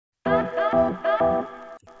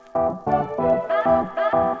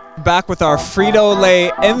Back with our Frito Lay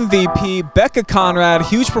MVP, Bekah Conrad.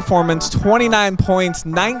 Huge performance, 29 points,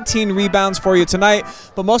 19 rebounds for you tonight.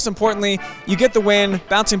 But most importantly, you get the win,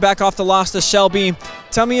 bouncing back off the loss to Shelby.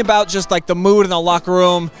 Tell me about just like the mood in the locker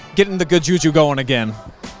room, getting the good juju going again.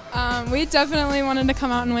 We definitely wanted to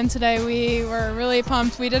come out and win today. We were really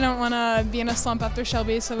pumped. We didn't want to be in a slump after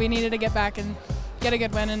Shelby, so we needed to get back and get a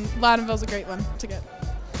good win, and Loudonville's a great one to get.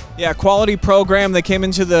 Yeah, quality program. They came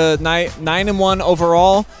into the night 9-1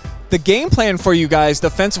 overall. The game plan for you guys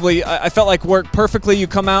defensively, I felt like worked perfectly. You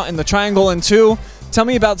come out in the triangle and two. Tell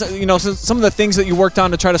me about some of the things that you worked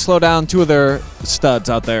on to try to slow down two of their studs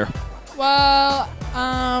out there. Well,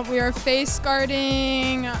 we were face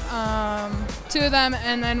guarding two of them,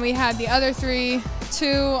 and then we had the other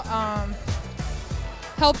two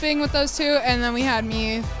helping with those two, and then we had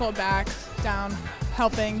me pulled back down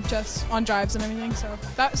helping just on drives and everything. So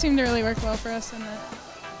that seemed to really work well for us. And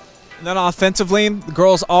then offensively, the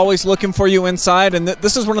girls always looking for you inside, and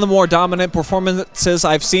this is one of the more dominant performances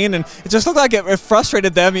I've seen, and it just looked like it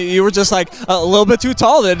frustrated them. You were just like a little bit too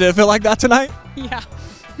tall. Did it feel like that tonight? Yeah,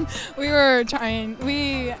 we were trying.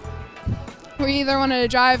 We either wanted to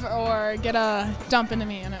drive or get a dump into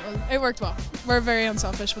me, and it worked well. We're very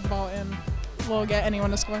unselfish with the ball, and we'll get anyone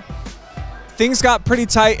to score. Things got pretty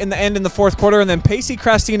tight in the end in the fourth quarter, and then Pacey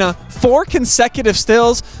Christina, 4 consecutive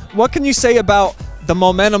steals. What can you say about the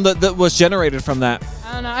momentum that was generated from that?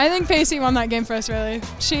 I don't know. I think Pacey won that game for us, really.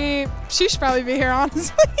 She should probably be here,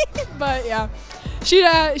 honestly. But, yeah, she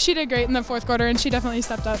did great in the fourth quarter, and she definitely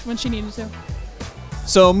stepped up when she needed to.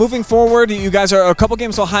 So moving forward, you guys are a couple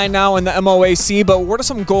games behind now in the MOAC, but what are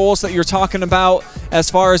some goals that you're talking about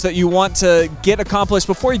as far as that you want to get accomplished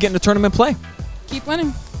before you get into tournament play? Keep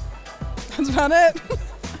winning. That's about it.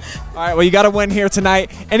 All right, well, you got to win here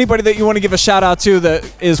tonight. Anybody that you want to give a shout-out to that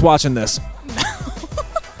is watching this?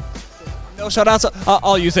 No shout-outs?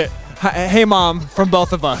 I'll use it. Hey, Mom, from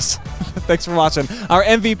both of us. Thanks for watching. Our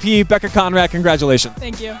MVP, Bekah Conrad, congratulations.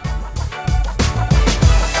 Thank you.